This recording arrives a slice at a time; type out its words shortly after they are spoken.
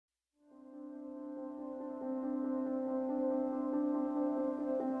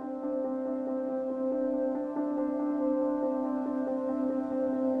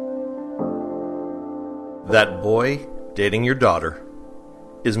That boy dating your daughter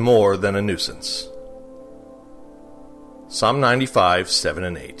is more than a nuisance. Psalm 95, 7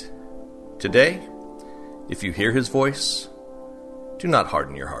 and 8. Today, if you hear his voice, do not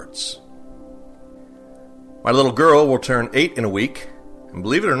harden your hearts. My little girl will turn 8 in a week, and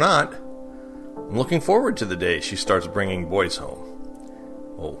believe it or not, I'm looking forward to the day she starts bringing boys home.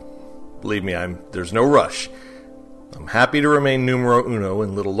 Oh, believe me, there's no rush. I'm happy to remain numero uno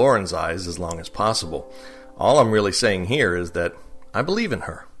in little Lauren's eyes as long as possible. All I'm really saying here is that I believe in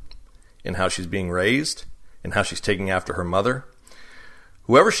her, in how she's being raised, in how she's taking after her mother.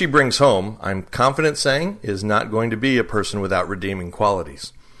 Whoever she brings home, I'm confident saying, is not going to be a person without redeeming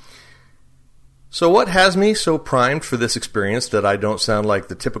qualities. So what has me so primed for this experience that I don't sound like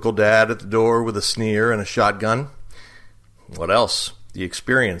the typical dad at the door with a sneer and a shotgun? What else? The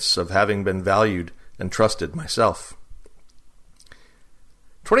experience of having been valued and trusted myself.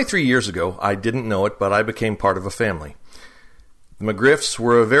 23 years ago, I didn't know it, but I became part of a family. The McGriffs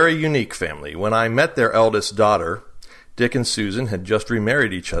were a very unique family. When I met their eldest daughter, Dick and Susan had just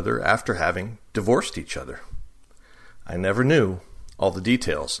remarried each other after having divorced each other. I never knew all the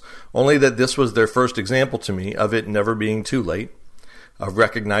details, only that this was their first example to me of it never being too late, of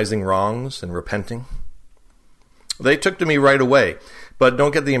recognizing wrongs and repenting. They took to me right away, but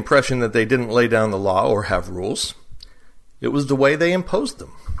don't get the impression that they didn't lay down the law or have rules. It was the way they imposed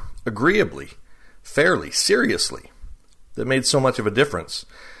them, agreeably, fairly, seriously, that made so much of a difference.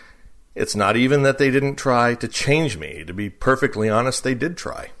 It's not even that they didn't try to change me. To be perfectly honest, they did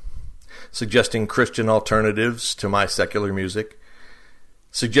try, suggesting Christian alternatives to my secular music,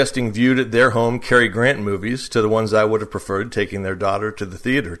 suggesting viewed at their home Cary Grant movies to the ones I would have preferred taking their daughter to the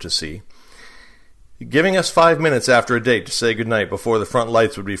theater to see, giving us 5 minutes after a date to say goodnight before the front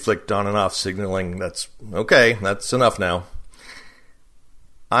lights would be flicked on and off, signaling that's enough now.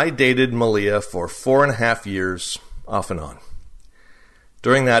 I dated Malia for 4.5 years, off and on.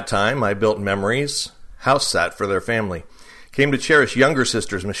 During that time, I built memories, house sat for their family, came to cherish younger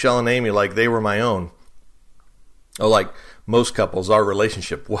sisters, Michelle and Amy, like they were my own. Oh, like most couples, our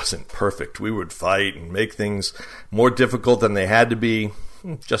relationship wasn't perfect. We would fight and make things more difficult than they had to be,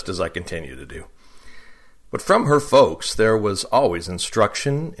 just as I continue to do. But from her folks, there was always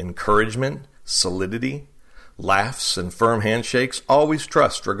instruction, encouragement, solidity, laughs, and firm handshakes, always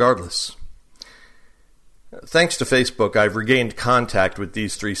trust regardless. Thanks to Facebook, I've regained contact with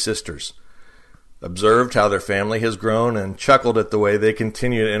these 3 sisters, observed how their family has grown, and chuckled at the way they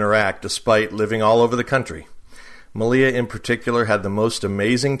continue to interact despite living all over the country. Malia in particular had the most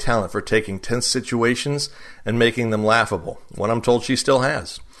amazing talent for taking tense situations and making them laughable, one I'm told she still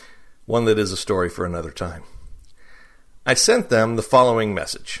has, one that is a story for another time. I sent them the following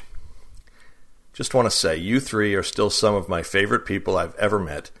message. Just want to say, you 3 are still some of my favorite people I've ever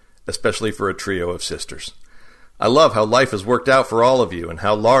met, especially for a trio of sisters. I love how life has worked out for all of you and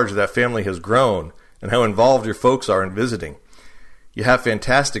how large that family has grown and how involved your folks are in visiting. You have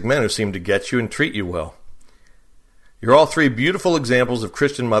fantastic men who seem to get you and treat you well. You're all 3 beautiful examples of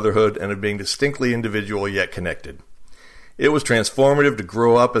Christian motherhood and of being distinctly individual yet connected. It was transformative to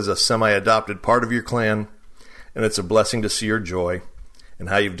grow up as a semi-adopted part of your clan, and it's a blessing to see your joy and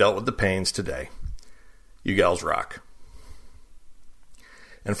how you've dealt with the pains today. You gals rock.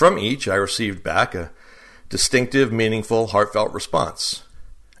 And from each, I received back a distinctive, meaningful, heartfelt response.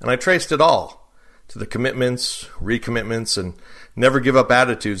 And I traced it all to the commitments, recommitments, and never give up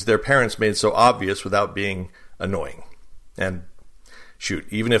attitudes their parents made so obvious without being annoying. And shoot,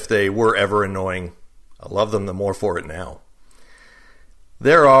 even if they were ever annoying, I love them the more for it now.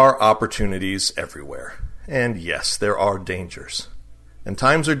 There are opportunities everywhere. And yes, there are dangers. And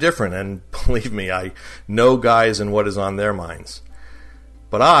times are different, and believe me, I know guys and what is on their minds.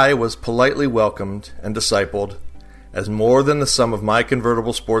 But I was politely welcomed and discipled as more than the sum of my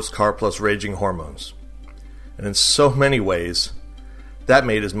convertible sports car plus raging hormones. And in so many ways, that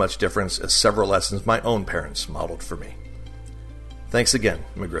made as much difference as several lessons my own parents modeled for me. Thanks again,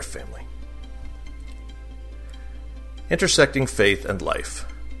 McGriff family. Intersecting faith and life.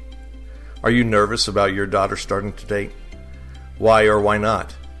 Are you nervous about your daughter starting to date? Why or why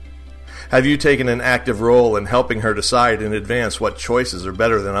not? Have you taken an active role in helping her decide in advance what choices are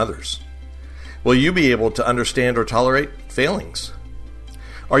better than others? Will you be able to understand or tolerate failings?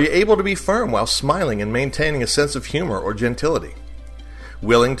 Are you able to be firm while smiling and maintaining a sense of humor or gentility?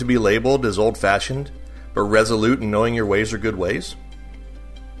 Willing to be labeled as old-fashioned, but resolute in knowing your ways are good ways?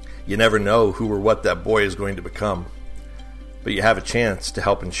 You never know who or what that boy is going to become, but you have a chance to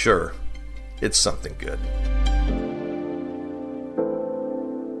help ensure it's something good.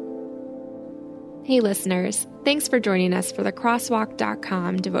 Hey listeners, thanks for joining us for the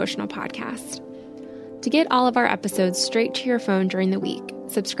Crosswalk.com devotional podcast. To get all of our episodes straight to your phone during the week,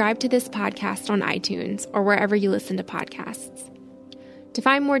 subscribe to this podcast on iTunes or wherever you listen to podcasts. To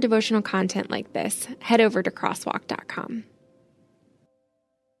find more devotional content like this, head over to crosswalk.com.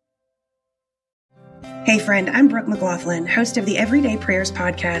 Hey friend, I'm Brooke McLaughlin, host of the Everyday Prayers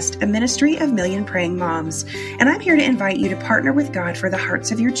podcast, a ministry of Million Praying Moms, and I'm here to invite you to partner with God for the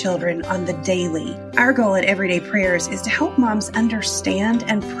hearts of your children on the daily. Our goal at Everyday Prayers is to help moms understand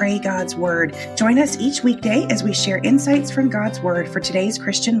and pray God's Word. Join us each weekday as we share insights from God's Word for today's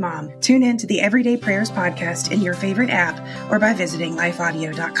Christian mom. Tune in to the Everyday Prayers podcast in your favorite app or by visiting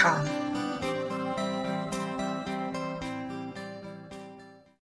lifeaudio.com.